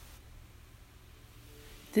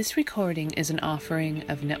This recording is an offering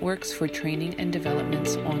of Networks for Training and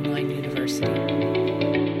Development's online university.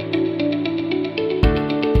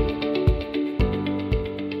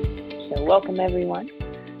 So welcome everyone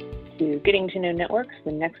to Getting to Know Networks,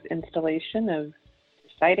 the next installation of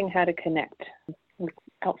Deciding How to Connect.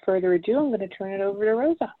 Without further ado, I'm going to turn it over to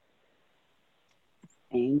Rosa.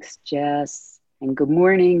 Thanks, Jess. And good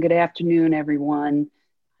morning, good afternoon, everyone.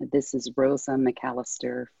 This is Rosa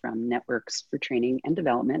McAllister from Networks for Training and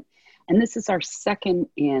Development. And this is our second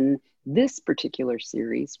in this particular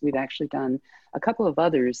series. We've actually done a couple of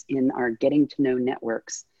others in our Getting to Know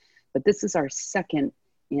Networks, but this is our second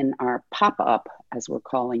in our pop-up, as we're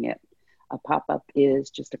calling it. A pop-up is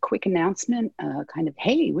just a quick announcement, kind of,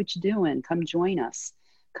 hey, what you doing? Come join us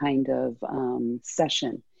kind of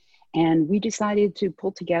session. And we decided to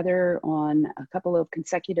pull together on a couple of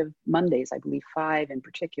consecutive Mondays, I believe 5 in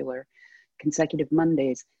particular, consecutive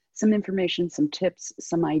Mondays, some information, some tips,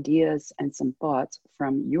 some ideas, and some thoughts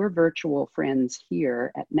from your virtual friends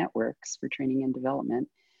here at Networks for Training and Development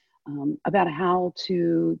about how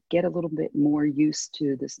to get a little bit more used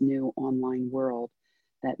to this new online world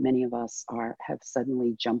that many of us have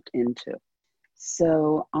suddenly jumped into.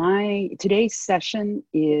 So today's session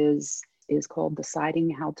is called Deciding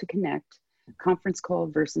How to Connect, conference call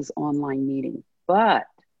versus online meeting. But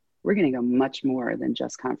we're going to go much more than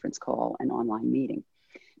just conference call and online meeting.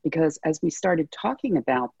 Because as we started talking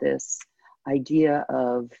about this idea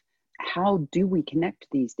of how do we connect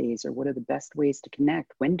these days, or what are the best ways to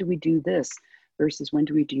connect? When do we do this versus when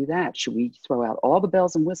do we do that? Should we throw out all the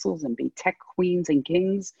bells and whistles and be tech queens and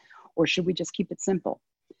kings, or should we just keep it simple?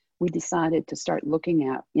 We decided to start looking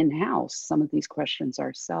at in-house some of these questions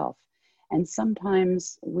ourselves. And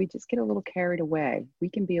sometimes we just get a little carried away. We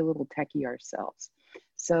can be a little techie ourselves.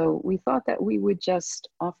 So we thought that we would just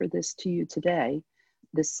offer this to you today,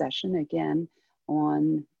 this session again,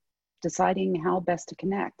 on deciding how best to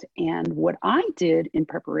connect. And what I did in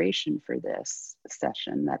preparation for this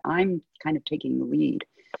session, that I'm kind of taking the lead,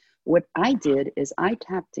 what I did is I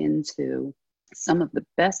tapped into some of the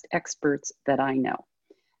best experts that I know.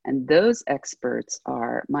 And those experts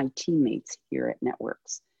are my teammates here at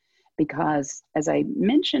Networks. Because as I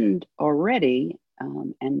mentioned already,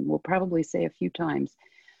 and we'll probably say a few times,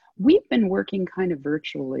 we've been working kind of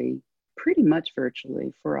virtually, pretty much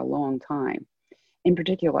virtually for a long time. In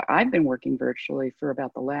particular, I've been working virtually for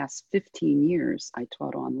about the last 15 years. I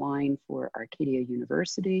taught online for Arcadia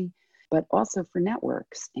University, but also for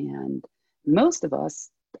Networks. And most of us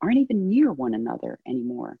aren't even near one another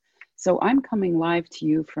anymore. So I'm coming live to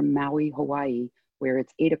you from Maui, Hawaii, where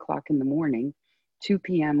it's 8 o'clock in the morning, 2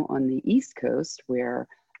 p.m. on the East Coast, where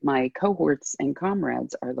my cohorts and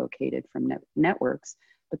comrades are located from Networks,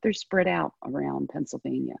 but they're spread out around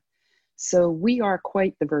Pennsylvania. So we are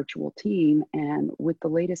quite the virtual team, and with the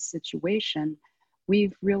latest situation,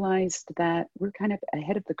 we've realized that we're kind of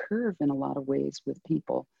ahead of the curve in a lot of ways with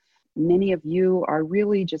people. Many of you are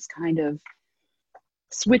really just kind of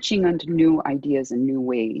switching onto new ideas and new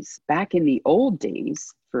ways. Back in the old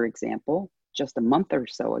days, for example, just a month or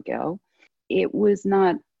so ago, it was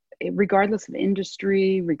not, regardless of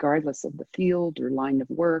industry, regardless of the field or line of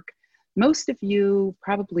work, most of you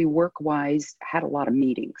probably work-wise had a lot of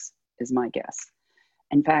meetings, is my guess.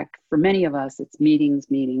 In fact, for many of us, it's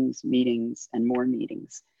meetings, and more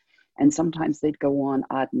meetings. And sometimes they'd go on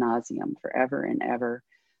ad nauseum forever and ever,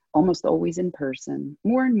 almost always in person.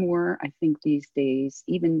 More and more, I think these days,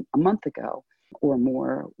 even a month ago or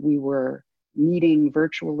more, we were meeting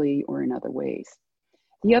virtually or in other ways.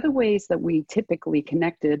 The other ways that we typically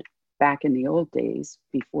connected back in the old days,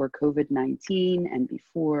 before COVID-19 and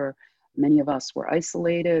before many of us were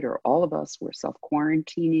isolated or all of us were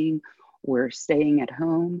self-quarantining or staying at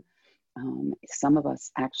home, some of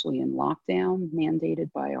us actually in lockdown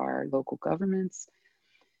mandated by our local governments.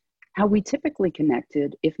 How we typically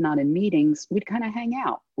connected, if not in meetings, we'd kind of hang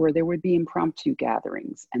out, or there would be impromptu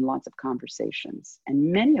gatherings and lots of conversations.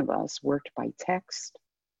 And many of us worked by text,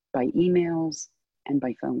 by emails, and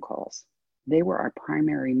by phone calls. They were our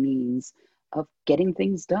primary means of getting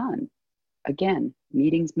things done. Again,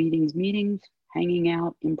 meetings, hanging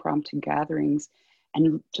out, impromptu gatherings,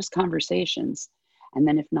 and just conversations. And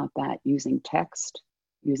then if not that, using text,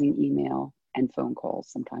 using email, and phone calls,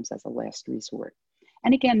 sometimes as a last resort.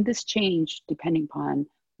 And again, this changed depending upon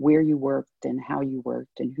where you worked and how you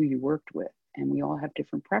worked and who you worked with. And we all have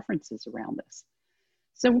different preferences around this.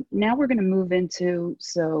 So now we're going to move into,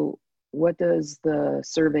 so what does the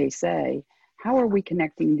survey say? How are we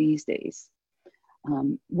connecting these days?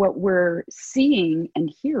 What we're seeing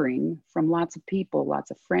and hearing from lots of people,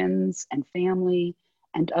 lots of friends and family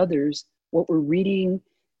and others, what we're reading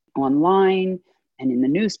online And in the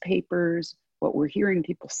newspapers, what we're hearing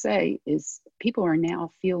people say is people are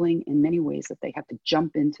now feeling in many ways that they have to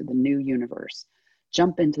jump into the new universe,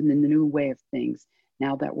 jump into the new way of things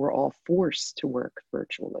now that we're all forced to work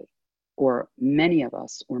virtually, or many of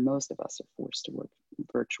us, or most of us are forced to work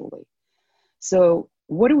virtually. So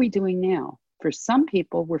what are we doing now? For some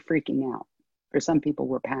people, we're freaking out. For some people,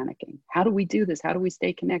 we're panicking. How do we do this? How do we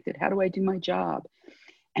stay connected? How do I do my job?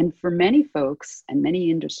 And for many folks and many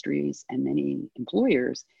industries and many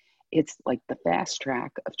employers, it's like the fast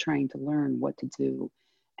track of trying to learn what to do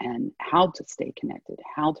and how to stay connected,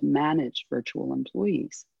 how to manage virtual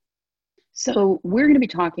employees. So we're going to be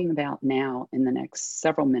talking about now in the next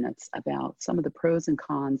several minutes about some of the pros and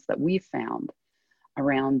cons that we've found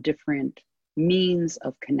around different means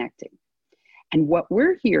of connecting. And what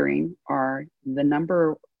we're hearing are the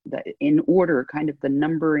number that in order, kind of the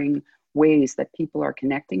numbering ways that people are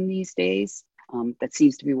connecting these days that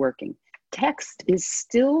seems to be working. Text is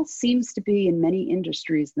still seems to be in many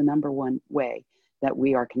industries the number one way that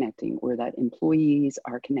we are connecting, or that employees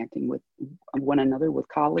are connecting with one another, with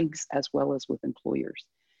colleagues, as well as with employers.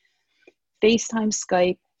 FaceTime,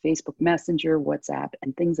 Skype, Facebook Messenger, WhatsApp,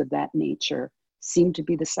 and things of that nature seem to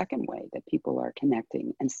be the second way that people are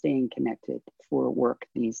connecting and staying connected for work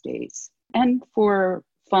these days, and for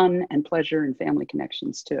fun and pleasure and family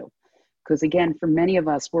connections too. Because again, for many of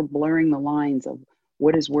us, we're blurring the lines of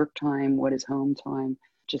what is work time, what is home time,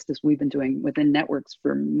 just as we've been doing within networks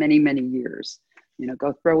for many, many years. You know,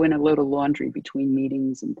 go throw in a load of laundry between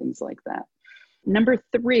meetings and things like that. Number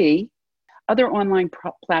 3, other online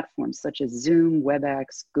platforms such as Zoom,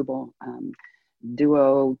 WebEx, Google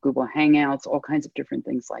Duo, Google Hangouts, all kinds of different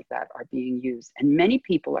things like that are being used. And many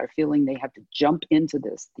people are feeling they have to jump into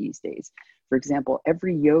this these days. For example,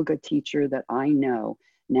 every yoga teacher that I know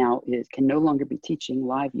now can no longer be teaching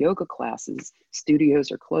live yoga classes.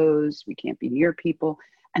 Studios are closed, we can't be near people.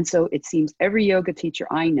 And so it seems every yoga teacher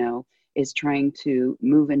I know is trying to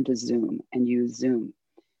move into Zoom and use Zoom.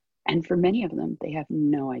 And for many of them, they have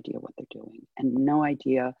no idea what they're doing and no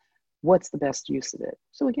idea what's the best use of it.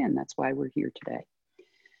 So again, that's why we're here today.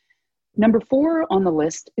 Number 4 on the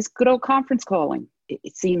list is good old conference calling.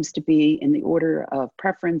 It seems to be in the order of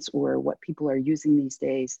preference, or what people are using these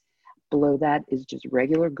days. Below that is just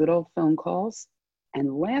regular good old phone calls.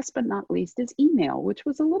 And last but not least is email, which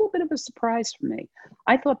was a little bit of a surprise for me.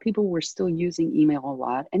 I thought people were still using email a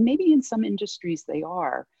lot, and maybe in some industries they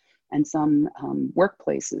are, and some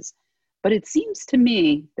workplaces. But it seems to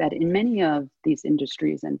me that in many of these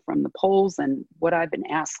industries, and from the polls and what I've been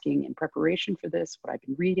asking in preparation for this, what I've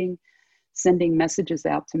been reading, sending messages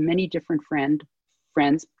out to many different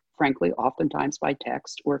friends, frankly, oftentimes by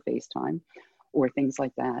text or FaceTime or things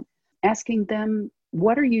like that, asking them,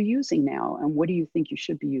 what are you using now? And what do you think you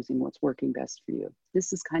should be using? What's working best for you?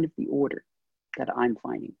 This is kind of the order that I'm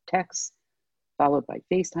finding. Text, followed by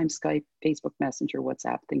FaceTime, Skype, Facebook Messenger,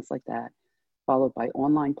 WhatsApp, things like that, followed by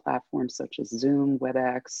online platforms such as Zoom,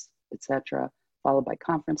 WebEx, etc., followed by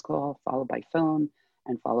conference call, followed by phone,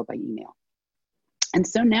 and followed by email. And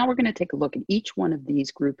so now we're going to take a look at each one of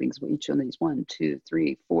these groupings, each of these 1, 2,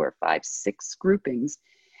 3, 4, 5, 6 groupings.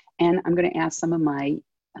 And I'm going to ask some of my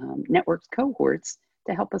networks cohorts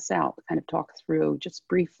to help us out, kind of talk through just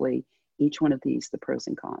briefly each one of these, the pros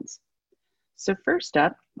and cons. So first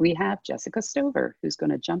up, we have Jessica Stover, who's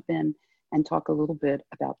going to jump in and talk a little bit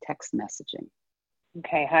about text messaging.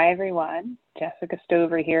 Okay, hi everyone, Jessica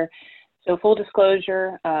Stover here. So full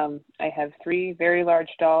disclosure, I have 3 very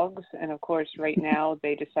large dogs, and of course right now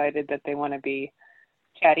they decided that they want to be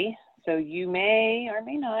chatty. So you may or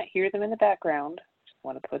may not hear them in the background. Just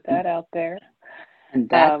want to put that out there. And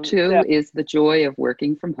that too is the joy of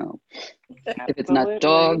working from home. If it's not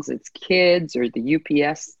dogs, it's kids or the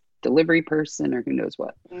UPS delivery person or who knows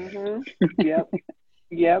what. Mm-hmm.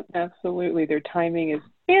 Yep, absolutely. Their timing is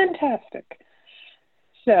fantastic.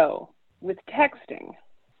 So with texting,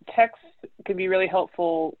 text can be really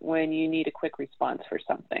helpful when you need a quick response for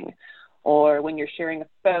something, or when you're sharing a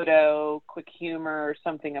photo, quick humor, or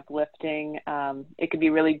something uplifting. It can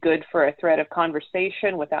be really good for a thread of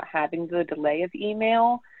conversation without having the delay of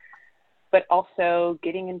email, but also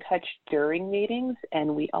getting in touch during meetings,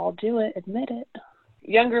 and we all do it, admit it.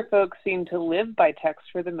 Younger folks seem to live by text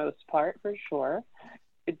for the most part, for sure.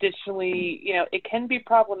 Additionally, it can be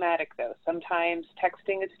problematic, though. Sometimes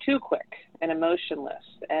texting is too quick and emotionless,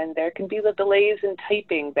 and there can be the delays in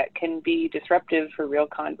typing that can be disruptive for real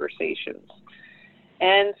conversations.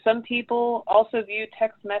 And some people also view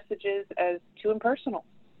text messages as too impersonal.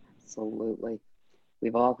 Absolutely.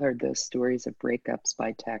 We've all heard those stories of breakups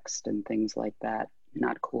by text and things like that.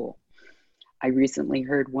 Not cool. I recently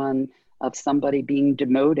heard one of somebody being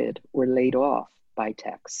demoted or laid off by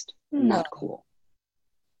text. Not cool.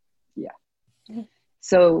 Yeah.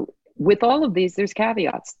 So with all of these, there's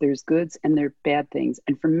caveats. There's goods and there's bad things.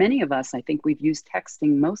 And for many of us, I think we've used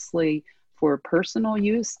texting mostly for personal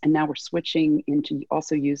use, and now we're switching into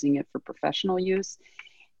also using it for professional use.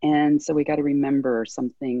 And so we got to remember some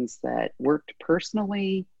things that worked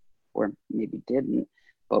personally, or maybe didn't,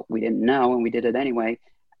 but we didn't know and we did it anyway.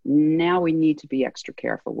 Now we need to be extra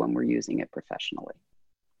careful when we're using it professionally.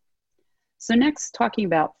 So next, talking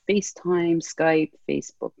about FaceTime, Skype,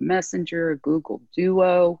 Facebook Messenger, Google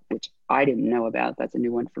Duo, which I didn't know about. That's a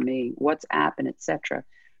new one for me. WhatsApp, and etc.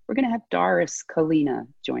 We're going to have Doris Kalina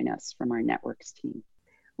join us from our networks team.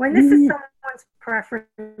 When this is someone's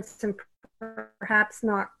preference and perhaps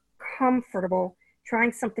not comfortable,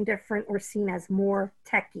 trying something different or seen as more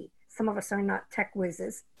techy. Some of us are not tech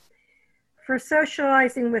whizzes. For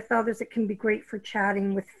socializing with others, it can be great for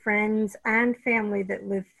chatting with friends and family that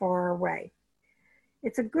live far away.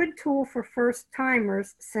 It's a good tool for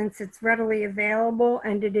first-timers since it's readily available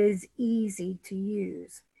and it is easy to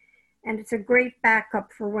use. And it's a great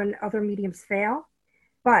backup for when other mediums fail,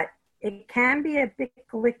 but it can be a bit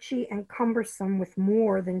glitchy and cumbersome with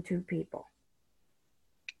more than 2 people.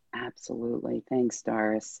 Absolutely. Thanks,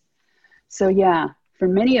 Doris. So yeah, for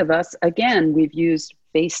many of us, again, we've used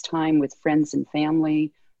FaceTime with friends and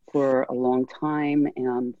family for a long time.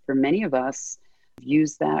 And for many of us, we've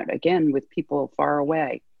used that, again, with people far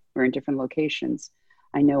away or in different locations.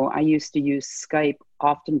 I know I used to use Skype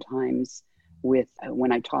oftentimes with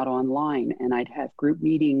when I taught online, and I'd have group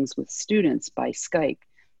meetings with students by Skype.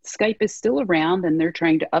 Skype is still around, and they're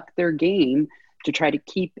trying to up their game to try to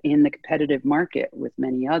keep in the competitive market with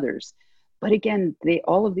many others. But again,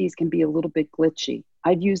 all of these can be a little bit glitchy.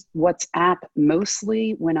 I've used WhatsApp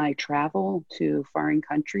mostly when I travel to foreign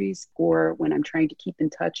countries or when I'm trying to keep in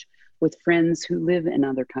touch with friends who live in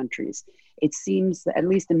other countries. It seems that, at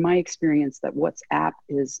least in my experience, that WhatsApp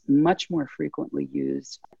is much more frequently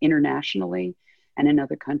used internationally and in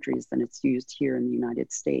other countries than it's used here in the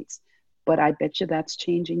United States. But I bet you that's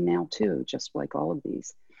changing now too, just like all of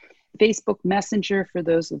these. Facebook Messenger, for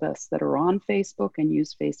those of us that are on Facebook and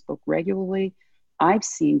use Facebook regularly, I've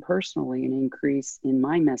seen personally an increase in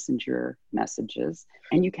my Messenger messages,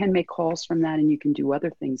 and you can make calls from that and you can do other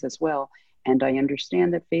things as well. And I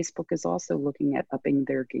understand that Facebook is also looking at upping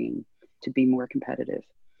their game to be more competitive.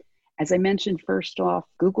 As I mentioned, first off,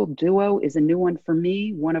 Google Duo is a new one for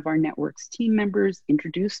me. One of our network's team members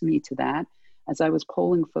introduced me to that as I was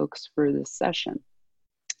polling folks for this session.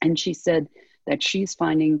 And she said that she's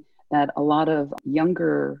finding that a lot of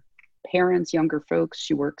younger parents, younger folks,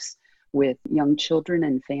 she works with young children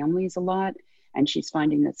and families a lot, and she's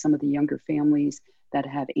finding that some of the younger families that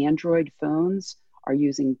have Android phones are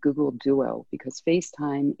using Google Duo because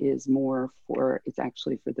FaceTime is it's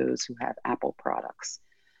actually for those who have Apple products.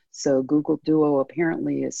 So Google Duo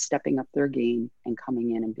apparently is stepping up their game and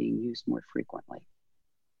coming in and being used more frequently.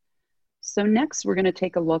 So next, we're going to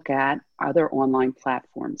take a look at other online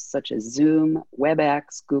platforms such as Zoom,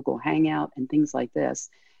 WebEx, Google Hangout, and things like this.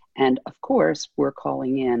 And of course, we're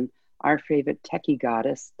calling in our favorite techie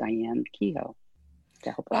goddess, Diane Kehoe,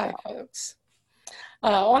 to help us out. Hi, folks.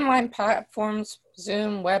 Online platforms,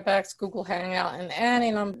 Zoom, WebEx, Google Hangout, and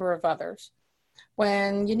any number of others.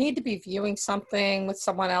 When you need to be viewing something with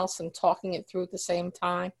someone else and talking it through at the same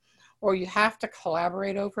time, or you have to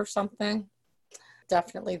collaborate over something,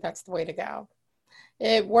 definitely that's the way to go.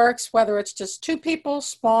 It works whether it's just 2 people,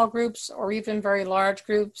 small groups, or even very large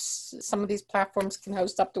groups. Some of these platforms can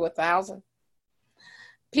host up to 1,000.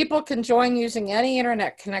 People can join using any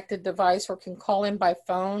internet connected device or can call in by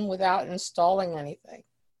phone without installing anything.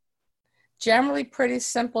 Generally pretty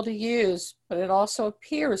simple to use, but it also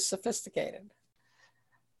appears sophisticated.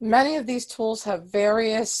 Many of these tools have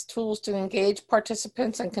various tools to engage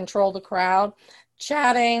participants and control the crowd: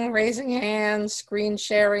 chatting, raising hands, screen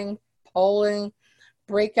sharing, polling,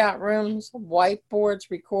 breakout rooms, whiteboards,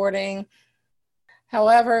 recording.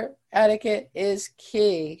 However, etiquette is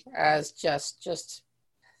key, as just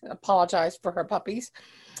apologize for her puppies.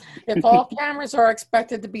 If all cameras are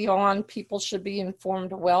expected to be on, people should be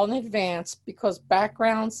informed well in advance because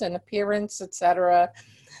backgrounds and appearance, etc.,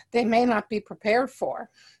 they may not be prepared for.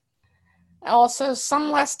 Also, some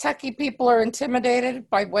less techie people are intimidated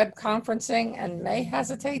by web conferencing and may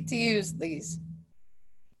hesitate to use these.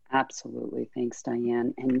 Absolutely. Thanks,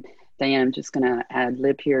 Diane. And Diane, I'm just going to ad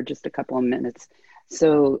lib here just a couple of minutes.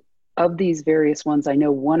 So of these various ones, I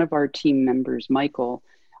know one of our team members, Michael,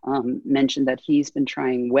 mentioned that he's been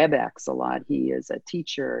trying WebEx a lot. He is a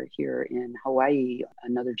teacher here in Hawaii,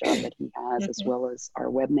 another job that he has, as well as our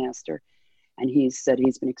webmaster. And he said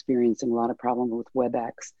he's been experiencing a lot of problems with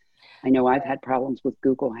WebEx. I know I've had problems with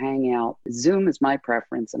Google Hangout. Zoom is my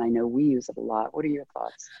preference, and I know we use it a lot. What are your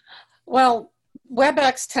thoughts? Well,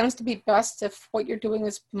 WebEx tends to be best if what you're doing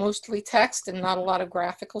is mostly text and not a lot of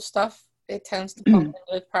graphical stuff. It tends to bump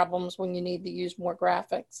into problems when you need to use more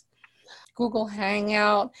graphics. Google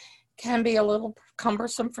Hangout can be a little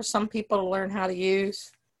cumbersome for some people to learn how to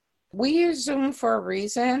use. We use Zoom for a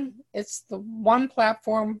reason. It's the one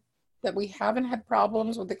platform that we haven't had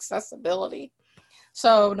problems with accessibility.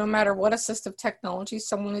 So no matter what assistive technology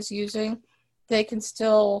someone is using, they can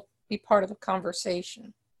still be part of the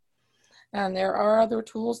conversation. And there are other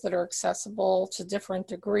tools that are accessible to different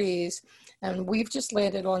degrees, and we've just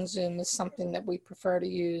landed on Zoom as something that we prefer to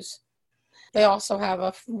use. They also have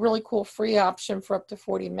a really cool free option for up to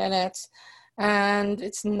 40 minutes, and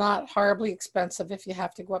it's not horribly expensive if you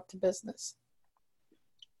have to go up to business.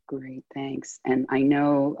 Great, thanks. And I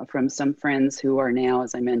know from some friends who are now,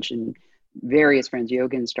 as I mentioned, various friends,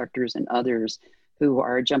 yoga instructors and others who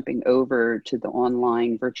are jumping over to the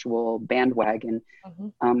online virtual bandwagon.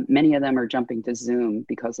 Many of them are jumping to Zoom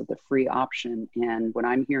because of the free option. And what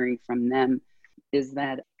I'm hearing from them is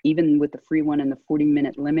that even with the free one and the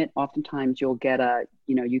 40-minute limit, oftentimes you'll get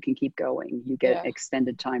you can keep going. You get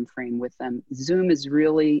extended time frame with them. Zoom is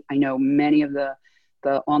really, I know many of the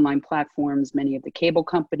online platforms, many of the cable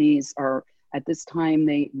companies are at this time,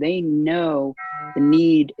 they know the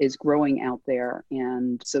need is growing out there.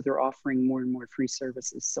 And so they're offering more and more free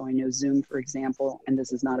services. So I know Zoom, for example, and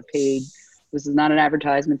this is not an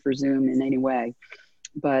advertisement for Zoom in any way,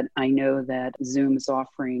 but I know that Zoom is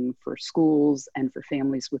offering for schools and for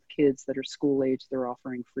families with kids that are school age, they're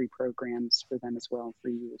offering free programs for them as well for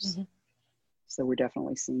use. So we're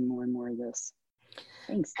definitely seeing more and more of this.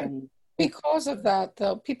 Thanks, Diane. Because of that,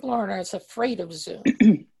 though, people aren't as afraid of Zoom.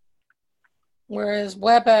 Whereas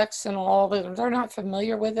WebEx and all of it, they're not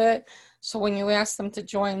familiar with it. So when you ask them to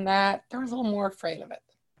join that, they're a little more afraid of it.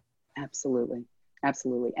 Absolutely.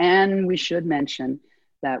 Absolutely. And we should mention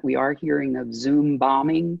that we are hearing of Zoom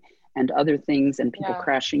bombing and other things and people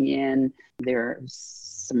crashing in. There are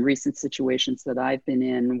some recent situations that I've been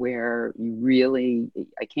in where you really,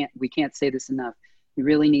 we can't say this enough. You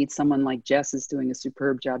really need someone like Jess is doing a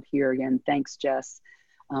superb job here. Again, thanks, Jess.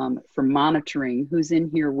 For monitoring who's in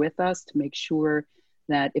here with us to make sure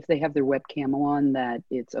that if they have their webcam on, that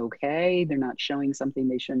it's okay, they're not showing something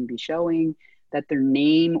they shouldn't be showing, that their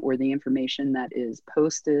name or the information that is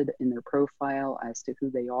posted in their profile as to who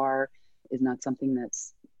they are is not something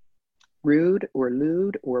that's rude or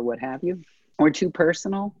lewd or what have you, or too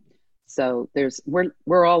personal. So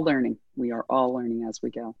we're all learning. We are all learning as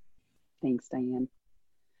we go. Thanks, Diane.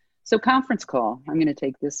 So conference call, I'm going to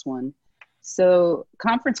take this one. So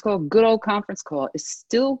conference call, good old conference call is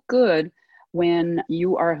still good when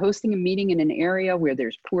you are hosting a meeting in an area where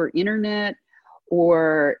there's poor internet,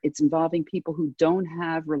 or it's involving people who don't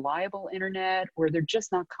have reliable internet, or they're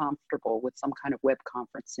just not comfortable with some kind of web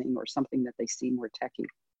conferencing or something that they see more techy.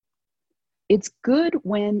 It's good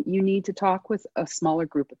when you need to talk with a smaller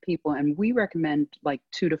group of people, and we recommend like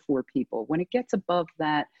 2 to 4 people. When it gets above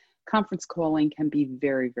that, conference calling can be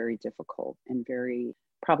very, very difficult and very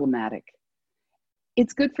problematic.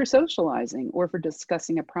 It's good for socializing or for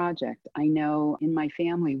discussing a project. I know in my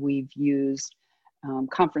family, we've used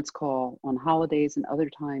conference call on holidays and other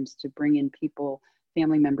times to bring in people,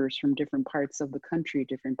 family members from different parts of the country,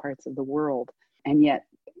 different parts of the world. And yet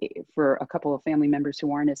for a couple of family members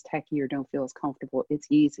who aren't as techy or don't feel as comfortable, it's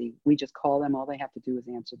easy. We just call them. All they have to do is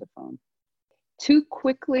answer the phone. Too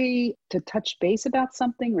quickly to touch base about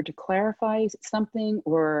something or to clarify something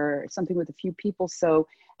or something with a few people. So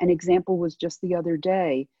an example was just the other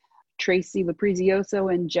day, Tracy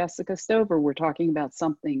Laprizioso and Jessica Stover were talking about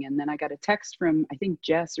something. And then I got a text from, I think,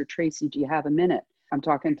 Jess or Tracy, do you have a minute? I'm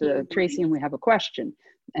talking to Tracy and we have a question.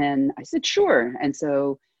 And I said, sure. And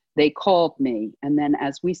so they called me. And then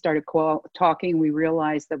as we started talking, we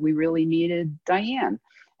realized that we really needed Diane.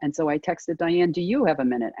 And so I texted Diane, do you have a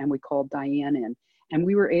minute? And we called Diane in. And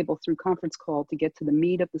we were able, through conference call, to get to the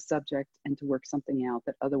meat of the subject and to work something out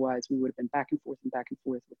that otherwise we would have been back and forth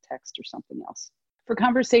with text or something else. For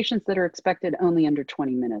conversations that are expected only under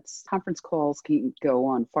 20 minutes, conference calls can go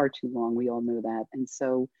on far too long. We all know that. And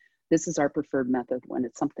so this is our preferred method when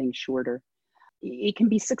it's something shorter. It can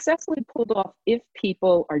be successfully pulled off if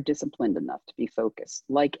people are disciplined enough to be focused.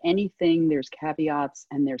 Like anything, there's caveats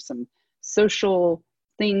and there's some social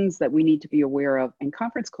things that we need to be aware of, and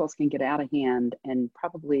conference calls can get out of hand, and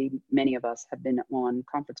probably many of us have been on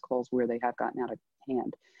conference calls where they have gotten out of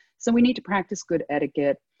hand. So we need to practice good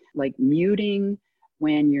etiquette, like muting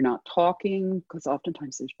when you're not talking, because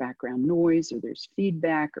oftentimes there's background noise or there's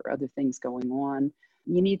feedback or other things going on.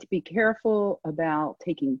 You need to be careful about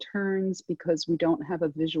taking turns because we don't have a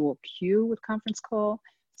visual cue with conference call.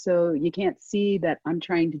 So you can't see that I'm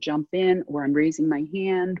trying to jump in or I'm raising my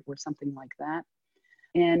hand or something like that.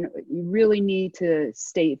 And you really need to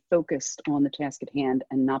stay focused on the task at hand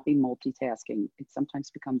and not be multitasking. It sometimes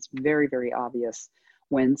becomes very, very obvious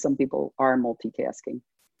when some people are multitasking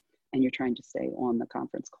and you're trying to stay on the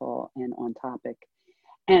conference call and on topic.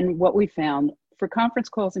 And what we found for conference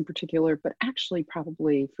calls in particular, but actually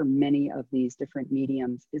probably for many of these different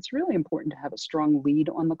mediums, it's really important to have a strong lead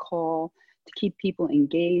on the call to keep people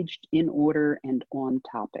engaged, in order, and on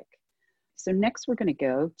topic. So next we're going to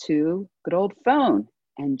go to good old phone,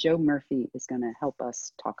 and Joe Murphy is going to help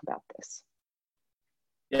us talk about this.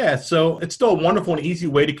 Yeah, so it's still a wonderful and easy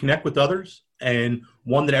way to connect with others, and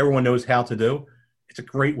one that everyone knows how to do. It's a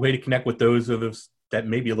great way to connect with those of us that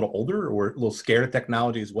may be a little older or a little scared of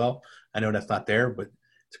technology as well. I know that's not there, but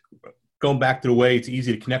going back to the way it's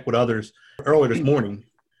easy to connect with others. Earlier this morning,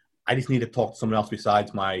 I just need to talk to someone else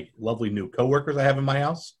besides my lovely new coworkers I have in my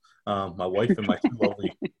house, my wife and my two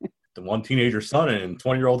lovely, the one teenager son and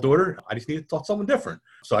 20-year-old daughter. I just need to talk to someone different.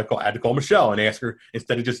 So I had to call Michelle and ask her,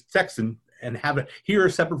 instead of just texting, and hear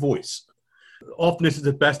a separate voice. Often this is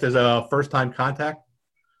the best as a first-time contact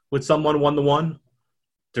with someone one-to-one.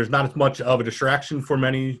 There's not as much of a distraction for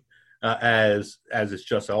many as it's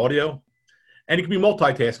just audio. And it can be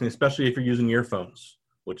multitasking, especially if you're using earphones,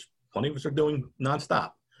 which plenty of us are doing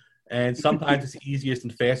nonstop. And sometimes it's the easiest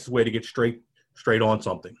and fastest way to get straight on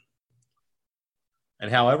something. And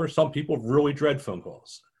however, some people really dread phone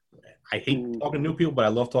calls. I hate talking to new people, but I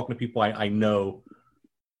love talking to people I know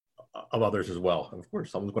of others as well. And of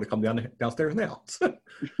course, someone's going to come downstairs now.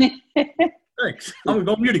 Thanks. I'm going to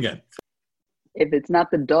go mute again. If it's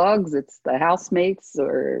not the dogs, it's the housemates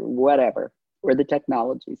or whatever, or the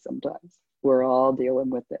technology sometimes. We're all dealing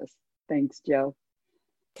with this. Thanks, Joe.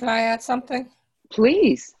 Can I add something?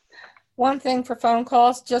 Please. One thing for phone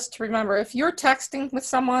calls, just to remember, if you're texting with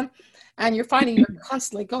someone and you're finding you're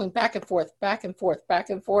constantly going back and forth, flip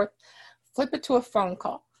it to a phone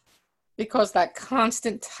call. Because that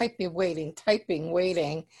constant typing, waiting,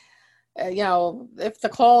 if the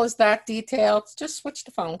call is that detailed, just switch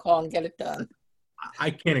to phone call and get it done.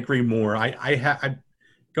 I can't agree more. I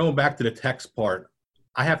going back to the text part,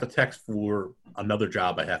 I have to text for another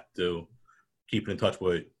job. I have to keep in touch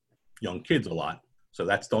with young kids a lot. So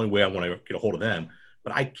that's the only way I want to get a hold of them.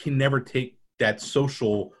 But I can never take that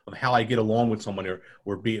social of how I get along with someone or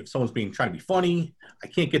if someone's trying to be funny. I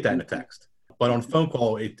can't get that in a text. But on phone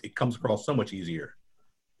call, it comes across so much easier.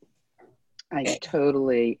 I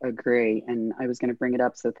totally agree. And I was going to bring it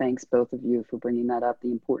up. So thanks both of you for bringing that up,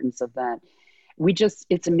 the importance of that.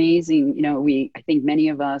 It's amazing. I think many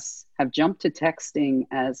of us have jumped to texting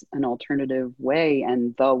as an alternative way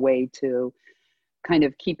and the way to kind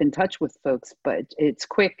of keep in touch with folks, but it's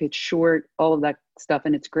quick, it's short, all of that stuff.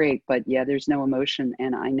 And it's great, but yeah, there's no emotion.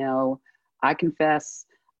 And I confess,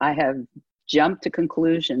 I have jumped to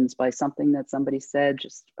conclusions by something that somebody said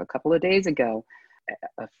just a couple of days ago.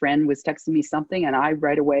 A friend was texting me something and I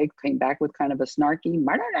right away came back with kind of a snarky,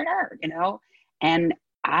 and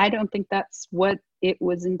I don't think that's what it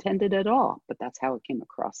was intended at all, but that's how it came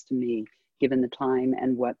across to me, given the time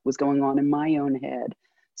and what was going on in my own head.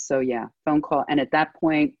 So yeah, phone call. And at that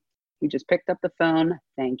point, we just picked up the phone.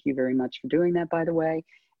 Thank you very much for doing that, by the way.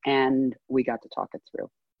 And we got to talk it through.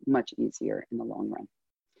 Much easier in the long run.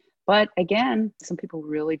 But again, some people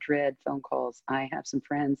really dread phone calls. I have some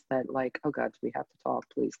friends that oh God, we have to talk,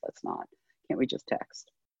 please, let's not. Can't we just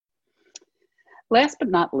text? Last but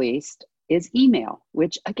not least is email,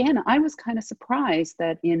 which again, I was kind of surprised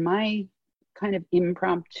that in my kind of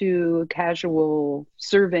impromptu, casual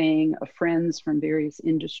surveying of friends from various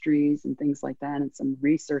industries and things like that, and some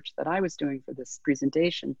research that I was doing for this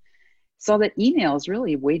presentation, saw that email is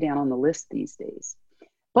really way down on the list these days,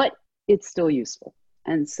 but it's still useful.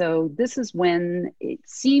 And so this is when it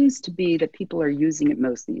seems to be that people are using it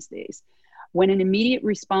most these days. When an immediate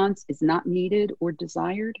response is not needed or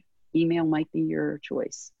desired, email might be your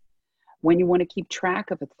choice. When you want to keep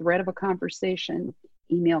track of a thread of a conversation,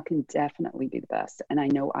 email can definitely be the best. And I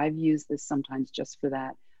know I've used this sometimes just for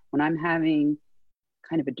that. When I'm having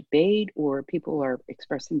kind of a debate or people are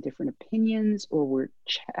expressing different opinions or we're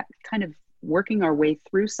kind of working our way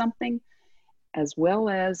through something, as well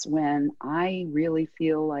as when I really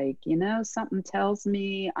feel like, something tells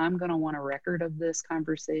me I'm going to want a record of this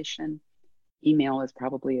conversation, email is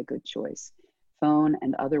probably a good choice. Phone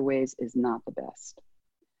and other ways is not the best.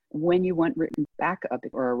 When you want written backup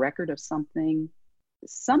or a record of something,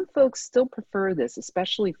 some folks still prefer this,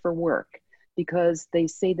 especially for work, because they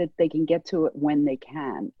say that they can get to it when they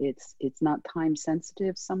can. It's not time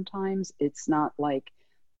sensitive sometimes. It's not like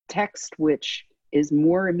text, which is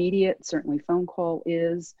more immediate. Certainly phone call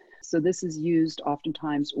is. So this is used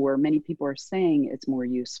oftentimes, or many people are saying it's more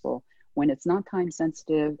useful when it's not time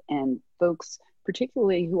sensitive, and folks,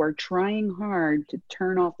 particularly who are trying hard to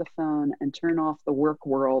turn off the phone and turn off the work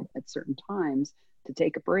world at certain times to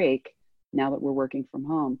take a break, now that we're working from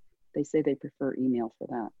home, they say they prefer email for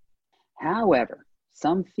that. However,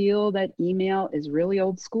 some feel that email is really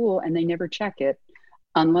old school and they never check it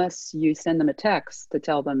unless you send them a text to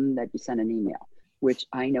tell them that you sent an email, which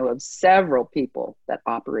I know of several people that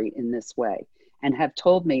operate in this way and have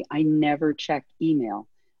told me I never check email.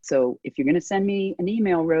 So if you're going to send me an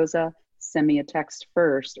email, Rosa, send me a text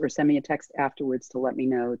first or send me a text afterwards to let me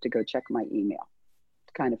know to go check my email.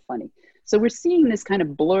 It's kind of funny. So we're seeing this kind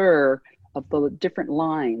of blur of the different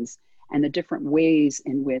lines and the different ways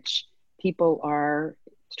in which people are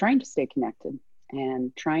trying to stay connected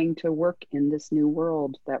and trying to work in this new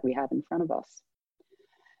world that we have in front of us.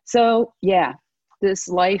 So yeah, this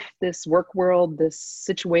life, this work world, this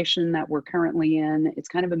situation that we're currently in, it's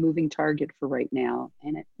kind of a moving target for right now,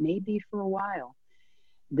 and it may be for a while.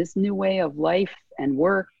 This new way of life and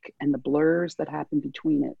work and the blurs that happen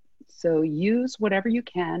between it. So use whatever you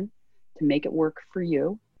can to make it work for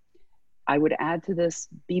you. I would add to this,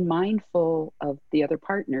 be mindful of the other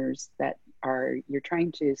partners that you're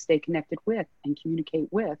trying to stay connected with and communicate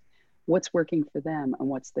with, what's working for them and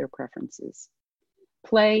what's their preferences.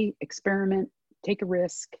 Play, experiment, take a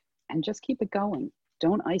risk, and just keep it going.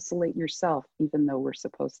 Don't isolate yourself, even though we're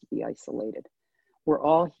supposed to be isolated. We're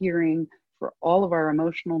all hearing for all of our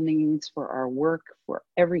emotional needs, for our work, for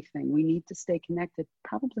everything. We need to stay connected,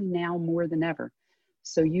 probably now more than ever.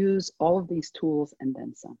 So use all of these tools and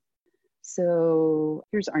then some. So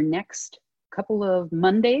here's our next couple of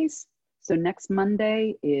Mondays. So next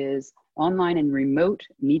Monday is online and remote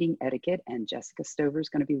meeting etiquette, and Jessica Stover is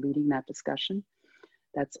going to be leading that discussion.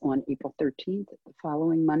 That's on April 13th. The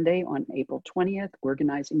following Monday on April 20th,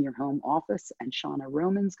 organizing your home office, and Shauna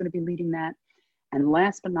Roman's going to be leading that. And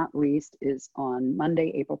last but not least is on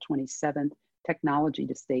Monday, April 27th, technology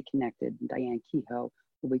to stay connected. Diane Kehoe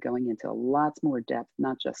will be going into lots more depth,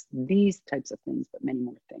 not just these types of things, but many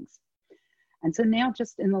more things. And so now,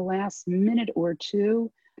 just in the last minute or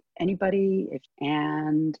two, anybody,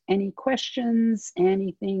 and any questions,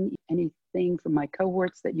 anything from my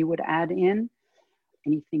cohorts that you would add in,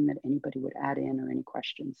 anything that anybody would add in, or any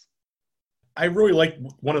questions? I really like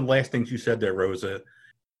one of the last things you said there, Rosa.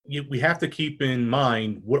 We have to keep in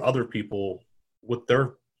mind what other people, what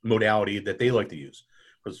their modality that they like to use,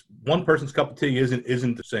 because one person's cup of tea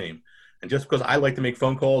isn't the same. And just because I like to make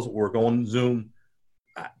phone calls or go on Zoom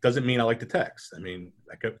doesn't mean I like to text. I mean,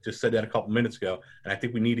 I just said that a couple minutes ago, and I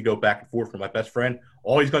think we need to go back and forth. From my best friend,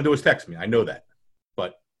 all he's going to do is text me. I know that,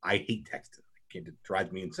 but I hate texting. It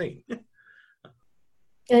drives me insane.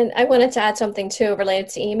 And I wanted to add something too related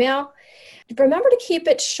to email. Remember to keep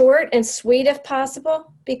it short and sweet if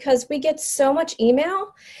possible, because we get so much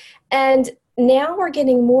email, and now we're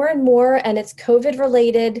getting more and more, and it's COVID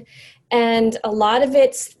related. And a lot of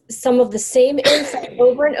it's some of the same info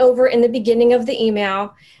over and over in the beginning of the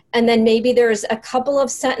email. And then maybe there's a couple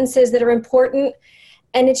of sentences that are important,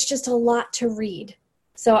 and it's just a lot to read.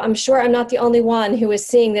 So I'm sure I'm not the only one who is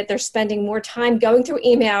seeing that they're spending more time going through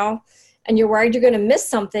email, and you're worried you're going to miss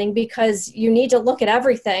something because you need to look at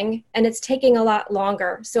everything, and it's taking a lot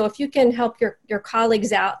longer. So if you can help your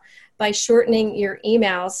colleagues out by shortening your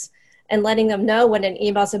emails and letting them know when an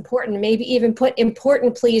email is important, maybe even put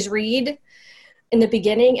important, please read in the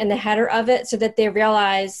beginning and the header of it, so that they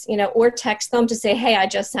realize, or text them to say, hey, I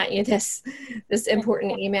just sent you this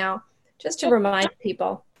important email, just to remind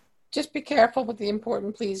people. Just be careful with the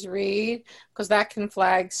important please read, because that can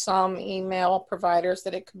flag some email providers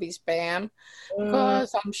that it could be spam.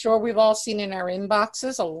 Because I'm sure we've all seen in our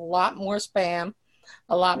inboxes a lot more spam,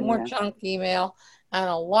 a lot more junk email, and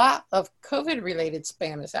a lot of COVID-related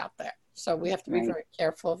spam is out there. So we have to be very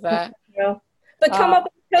careful of that. But come up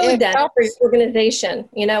with a code then for your organization,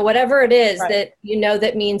 whatever it is that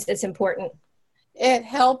that means it's important. It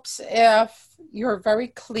helps if you're very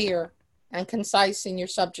clear and concise in your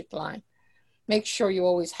subject line. Make sure you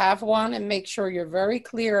always have one, and make sure you're very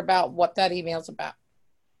clear about what that email's about.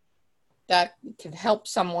 That can help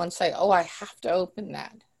someone say, oh, I have to open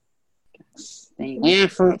that. Yeah,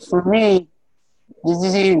 for me, this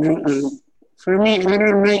is Andrew. For me, I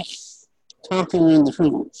don't like talking on the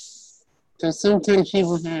phone, because sometimes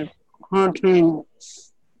people have a hard time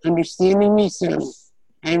understanding me, so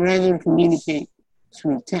I rather communicate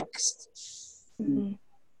through text. Mm-hmm.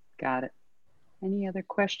 Got it. Any other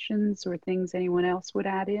questions or things anyone else would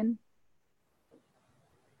add in?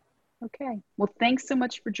 Okay. Well, thanks so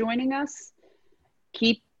much for joining us.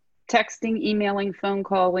 Keep texting, emailing, phone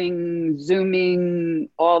calling, Zooming,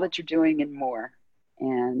 all that you're doing and more.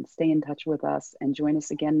 And stay in touch with us and join us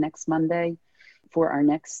again next Monday for our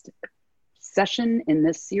next session in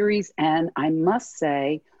this series. And I must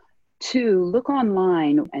say, too, look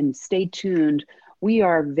online and stay tuned. We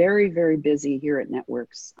are very, very busy here at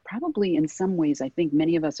Networks. Probably in some ways, I think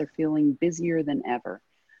many of us are feeling busier than ever.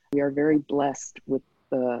 We are very blessed with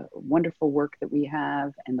the wonderful work that we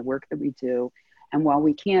have and the work that we do. And while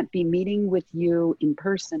we can't be meeting with you in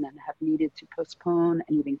person and have needed to postpone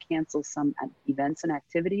and even cancel some events and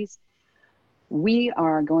activities, we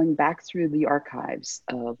are going back through the archives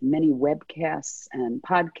of many webcasts and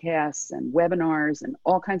podcasts and webinars and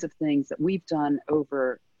all kinds of things that we've done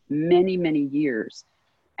over many, many years,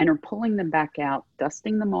 and are pulling them back out,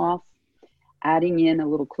 dusting them off, adding in a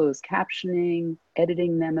little closed captioning,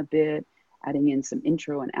 editing them a bit, adding in some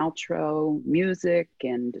intro and outro, music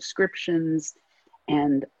and descriptions.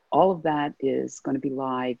 And all of that is going to be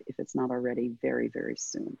live, if it's not already, very, very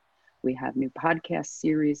soon. We have new podcast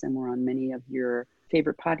series, and we're on many of your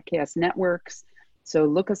favorite podcast networks. So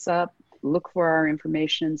look us up, look for our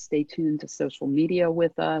information, stay tuned to social media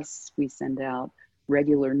with us. We send out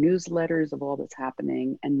regular newsletters of all that's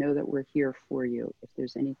happening, and know that we're here for you. If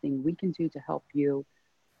there's anything we can do to help you,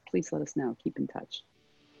 please let us know. Keep in touch.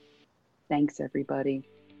 Thanks, everybody.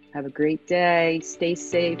 Have a great day. Stay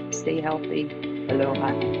safe, stay healthy.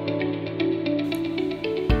 Aloha.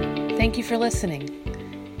 Thank you for listening.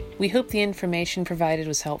 We hope the information provided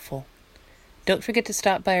was helpful. Don't forget to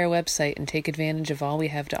stop by our website and take advantage of all we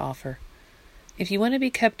have to offer. If you want to be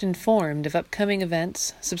kept informed of upcoming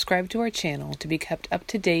events, subscribe to our channel to be kept up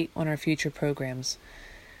to date on our future programs.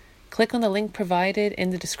 Click on the link provided in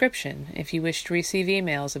the description if you wish to receive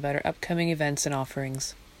emails about our upcoming events and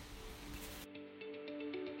offerings.